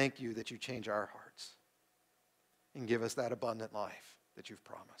 thank you that you change our hearts and give us that abundant life that you've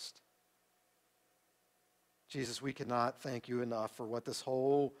promised. Jesus, we cannot thank you enough for what this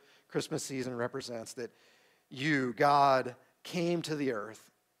whole Christmas season represents, that you, God, came to the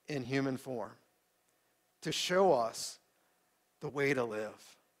earth in human form to show us the way to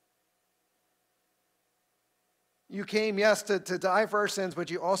live. You came, yes, to die for our sins,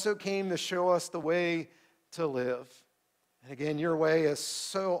 but you also came to show us the way to live. And again, your way is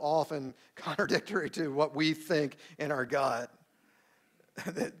so often contradictory to what we think in our gut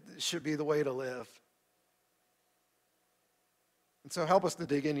that should be the way to live. And so help us to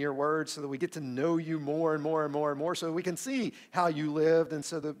dig into your word so that we get to know you more and more and more and more, so that we can see how you lived, and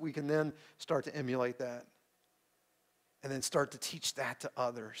so that we can then start to emulate that and then start to teach that to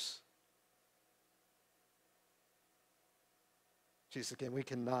others. Jesus, again, we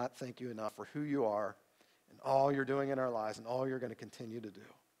cannot thank you enough for who you are and all you're doing in our lives and all you're going to continue to do.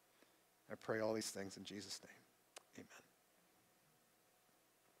 I pray all these things in Jesus' name. Amen.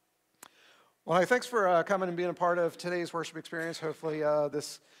 Well, hey, thanks for coming and being a part of today's worship experience. Hopefully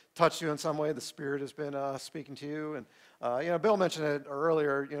this touched you in some way. The Spirit has been speaking to you. And, Bill mentioned it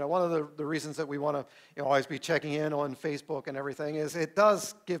earlier. One of the reasons that we want to always be checking in on Facebook and everything is it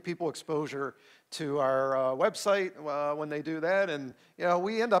does give people exposure to our website when they do that. And,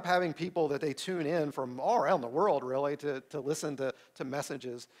 we end up having people that they tune in from all around the world, really, to listen to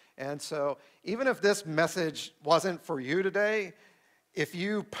messages. And so even if this message wasn't for you today, if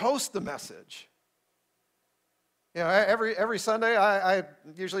you post the message, every Sunday, I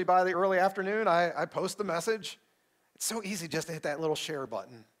usually by the early afternoon, I post the message. It's so easy just to hit that little share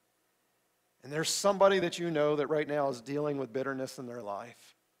button. And there's somebody that you know that right now is dealing with bitterness in their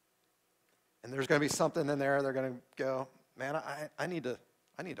life. And there's going to be something in there, they're going to go, man, I need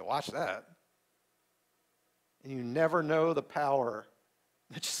to watch that. And you never know the power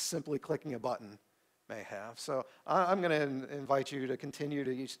that just simply clicking a button may have. So I'm going to invite you to continue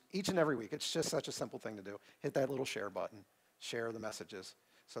to each and every week. It's just such a simple thing to do. Hit that little share button, share the messages,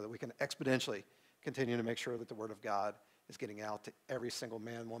 so that we can exponentially continue to make sure that the Word of God is getting out to every single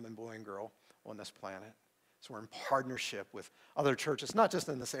man, woman, boy, and girl on this planet. So we're in partnership with other churches, not just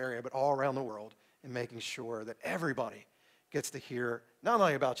in this area, but all around the world, in making sure that everybody gets to hear not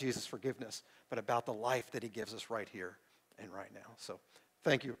only about Jesus' forgiveness, but about the life that he gives us right here and right now. So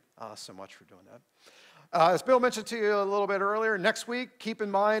thank you so much for doing that. As Bill mentioned to you a little bit earlier, next week, keep in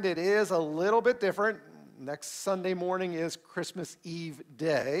mind it is a little bit different. Next Sunday morning is Christmas Eve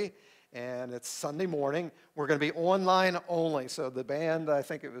day, and it's Sunday morning. We're going to be online only. So the band, I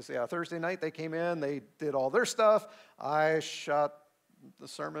think it was Thursday night, they came in, they did all their stuff. I shot the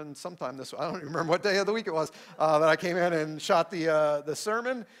sermon sometime this week. I don't even remember what day of the week it was, but I came in and shot the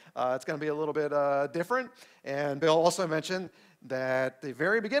sermon. It's going to be a little bit different. And Bill also mentioned that at the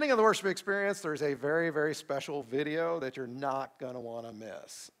very beginning of the worship experience, there's a very, very special video that you're not going to want to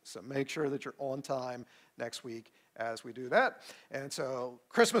miss. So make sure that you're on time next week as we do that. And so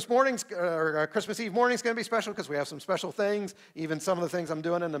Christmas Eve morning is going to be special because we have some special things. Even some of the things I'm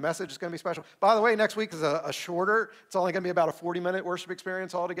doing in the message is going to be special. By the way, next week is a shorter. It's only going to be about a 40-minute worship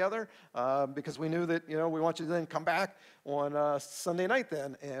experience altogether because we knew that, we want you to then come back on Sunday night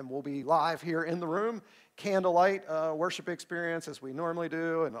then, and we'll be live here in the room. Candlelight worship experience as we normally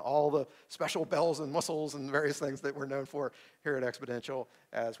do, and all the special bells and whistles and various things that we're known for here at Exponential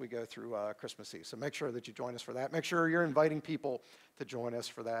as we go through Christmas Eve. So make sure that you join us for that. Make sure you're inviting people to join us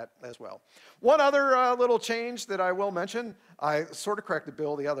for that as well. One other little change that I will mention, I sort of corrected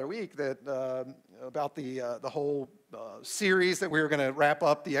Bill the other week that about the whole series that we were going to wrap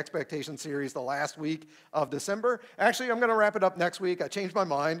up, the Expectation series, the last week of December. Actually, I'm going to wrap it up next week. I changed my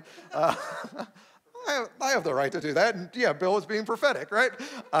mind. I have the right to do that. And yeah, Bill is being prophetic, right?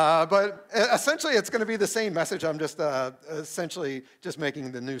 But essentially, it's going to be the same message. I'm just essentially just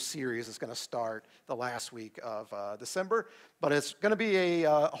making the new series is going to start the last week of December. But it's going to be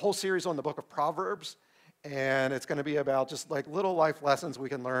a whole series on the book of Proverbs. And it's going to be about just like little life lessons we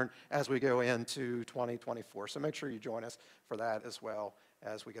can learn as we go into 2024. So make sure you join us for that as well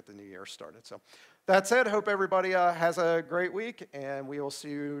as we get the new year started. So that said, hope everybody has a great week, and we will see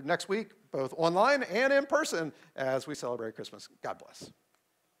you next week, both online and in person, as we celebrate Christmas. God bless.